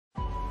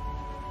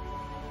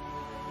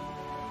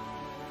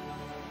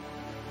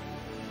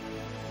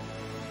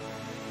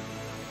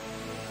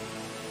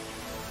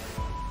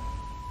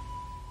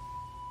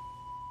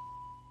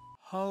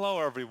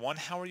Hello everyone,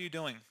 how are you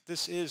doing?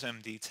 This is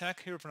MD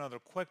Tech here for another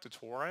quick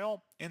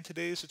tutorial. In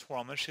today's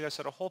tutorial, I'm going to show you guys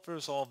how to hopefully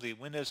resolve the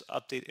Windows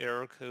Update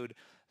error code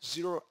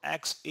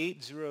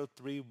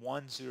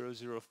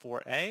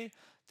 0x8031004a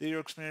that you're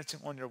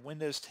experiencing on your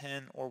Windows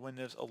 10 or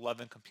Windows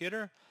 11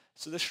 computer.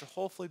 So this should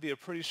hopefully be a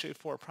pretty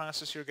straightforward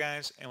process here,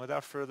 guys, and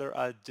without further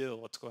ado,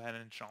 let's go ahead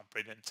and jump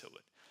right into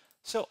it.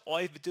 So all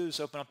you have to do is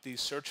open up the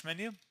search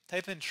menu,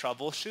 type in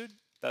Troubleshoot.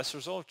 Best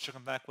result, should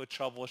come back with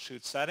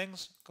Troubleshoot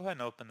settings. Go ahead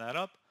and open that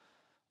up.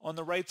 On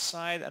the right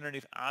side,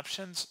 underneath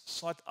Options,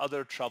 select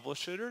Other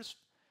Troubleshooters,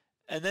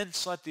 and then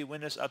select the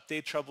Windows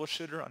Update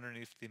Troubleshooter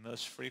underneath the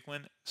most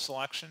frequent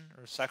selection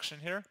or section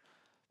here.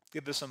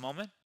 Give this a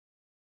moment.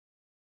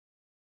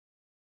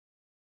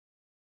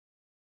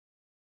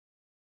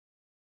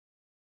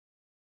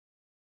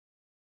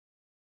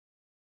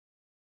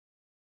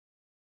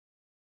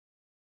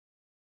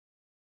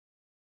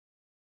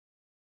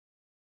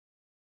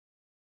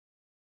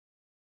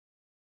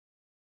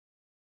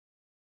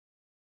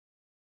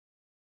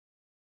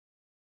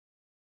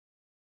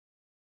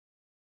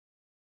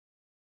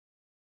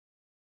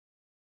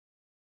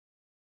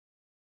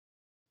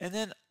 And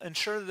then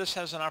ensure that this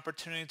has an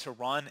opportunity to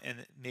run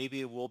and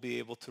maybe it will be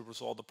able to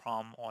resolve the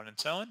problem on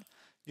its own.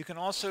 You can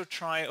also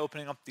try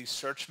opening up the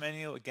search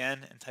menu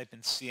again and type in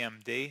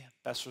CMD.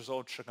 Best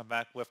result should come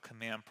back with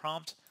command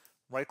prompt.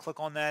 Right click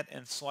on that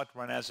and select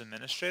run as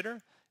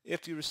administrator.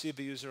 If you receive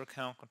a user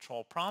account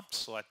control prompt,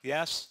 select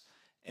yes.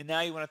 And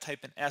now you want to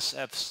type in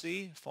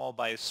SFC followed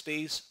by a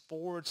space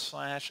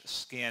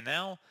 /scan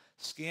now.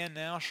 Scan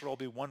now should all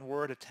be one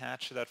word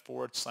attached to that /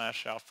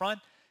 out front.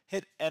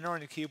 Hit enter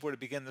on your keyboard to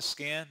begin the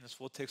scan. This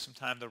will take some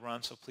time to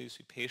run, so please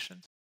be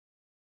patient.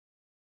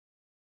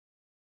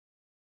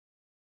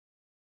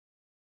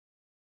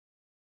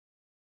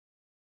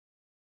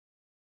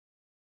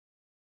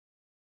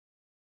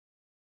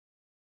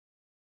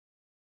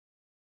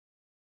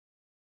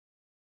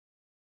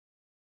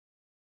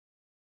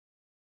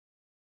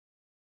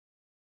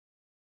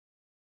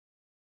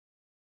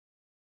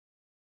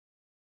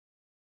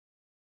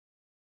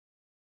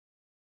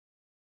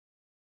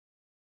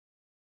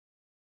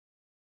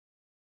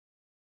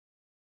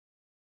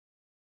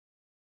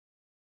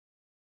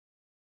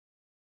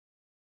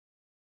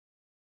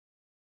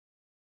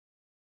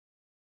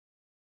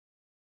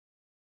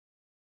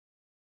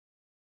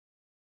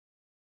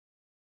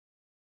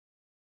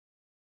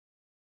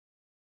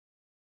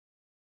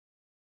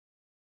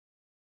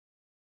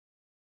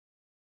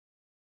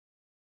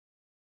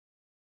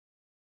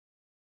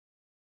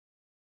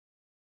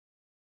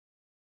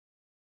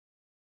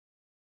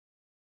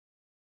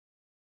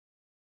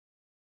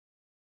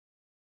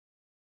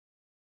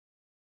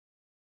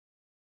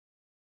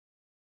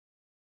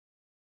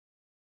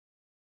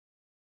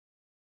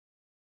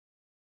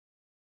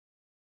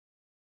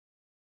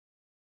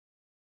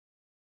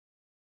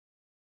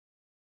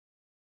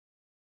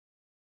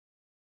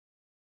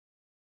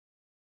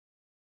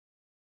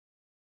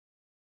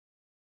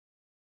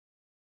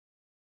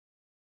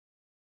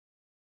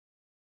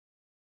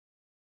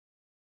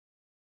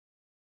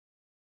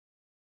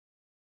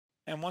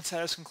 And once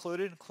that is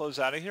concluded, close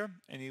out of here,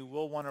 and you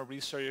will want to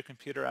restart your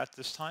computer at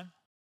this time.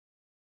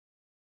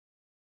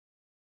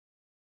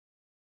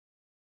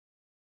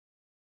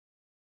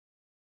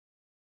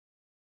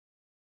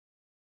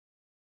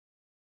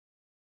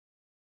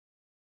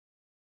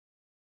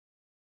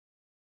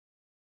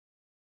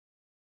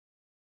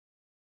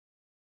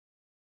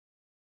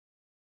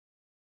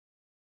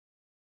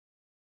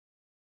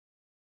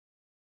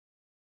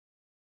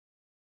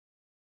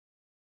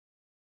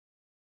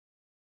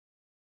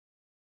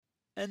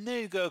 And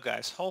there you go,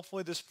 guys.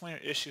 Hopefully this pointer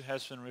issue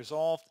has been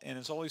resolved. And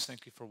as always,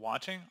 thank you for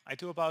watching. I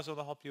do hope I was able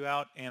to help you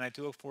out, and I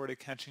do look forward to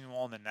catching you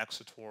all in the next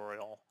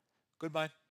tutorial. Goodbye.